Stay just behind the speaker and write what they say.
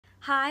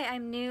Hi,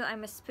 I'm new.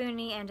 I'm a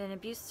spoonie and an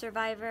abuse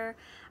survivor.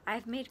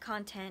 I've made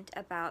content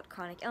about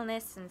chronic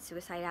illness and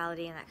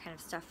suicidality and that kind of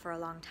stuff for a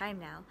long time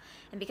now.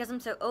 And because I'm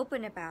so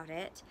open about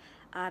it,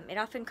 it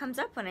often comes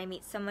up when I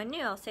meet someone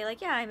new. I'll say like,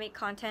 yeah, I make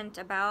content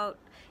about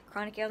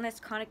chronic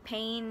illness, chronic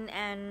pain,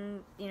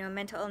 and,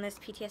 mental illness,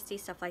 PTSD,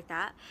 stuff like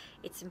that.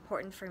 It's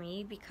important for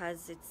me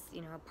because it's,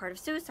 a part of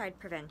suicide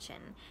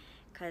prevention,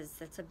 because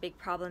that's a big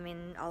problem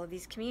in all of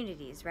these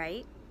communities,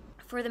 right?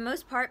 For the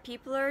most part,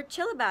 people are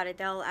chill about it.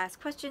 They'll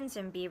ask questions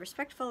and be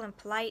respectful and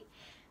polite,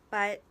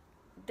 but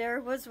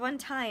there was one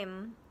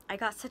time I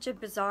got such a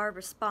bizarre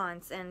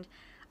response, and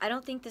I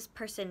don't think this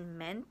person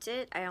meant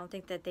it. I don't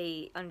think that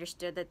they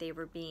understood that they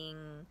were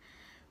being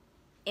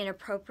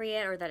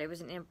inappropriate or that it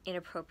was an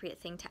inappropriate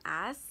thing to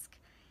ask.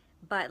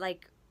 But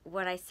like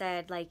what I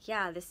said, like,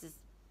 yeah, this is,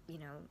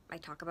 I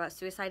talk about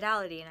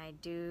suicidality and I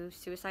do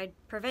suicide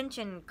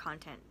prevention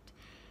content.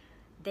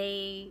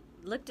 They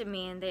looked at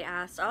me and they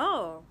asked,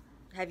 oh,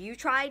 have you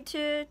tried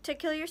to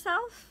kill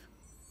yourself?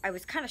 I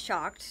was kind of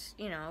shocked,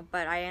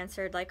 but I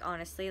answered, like,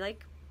 honestly,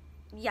 like,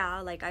 yeah,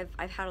 like,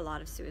 I've had a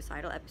lot of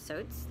suicidal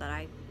episodes that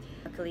I,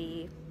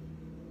 luckily,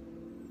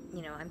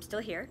 I'm still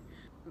here.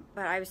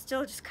 But I was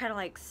still just kind of,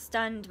 like,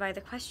 stunned by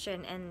the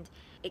question, and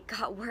it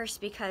got worse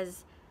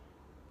because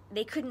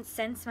they couldn't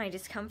sense my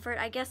discomfort,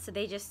 I guess, so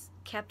they just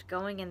kept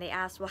going and they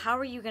asked, well, how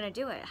are you gonna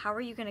do it? How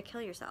are you gonna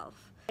kill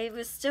yourself? It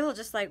was still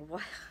just like,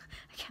 what?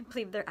 I can't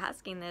believe they're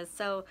asking this.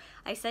 So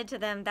I said to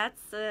them,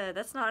 that's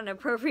not an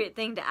appropriate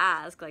thing to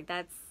ask. Like,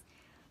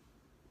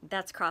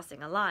 that's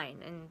crossing a line.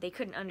 And they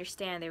couldn't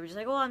understand. They were just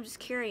like, well, I'm just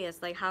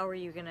curious. Like, how were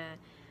you gonna,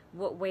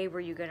 what way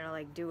were you gonna,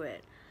 like, do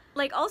it?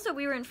 Like, also,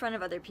 we were in front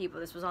of other people.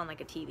 This was on, like,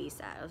 a TV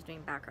set. I was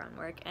doing background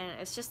work. And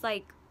it's just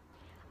like,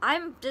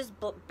 I'm just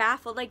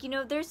baffled. Like,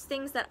 there's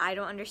things that I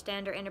don't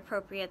understand or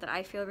inappropriate that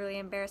I feel really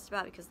embarrassed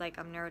about because, like,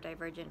 I'm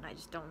neurodivergent and I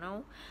just don't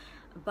know.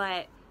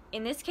 But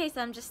in this case,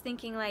 I'm just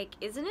thinking, like,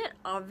 isn't it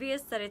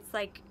obvious that it's,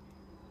 like,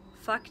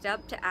 fucked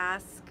up to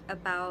ask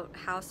about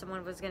how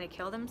someone was gonna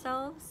kill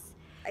themselves?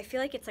 I feel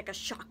like it's, like, a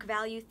shock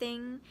value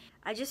thing.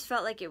 I just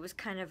felt like it was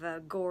kind of a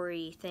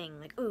gory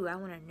thing. Like, ooh, I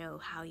want to know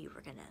how you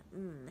were gonna,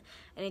 And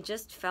it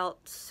just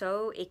felt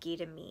so icky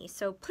to me.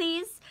 So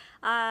please,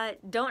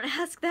 don't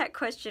ask that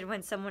question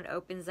when someone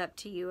opens up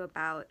to you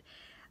about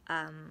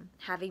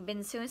having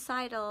been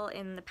suicidal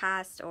in the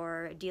past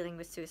or dealing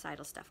with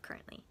suicidal stuff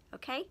currently,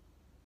 okay?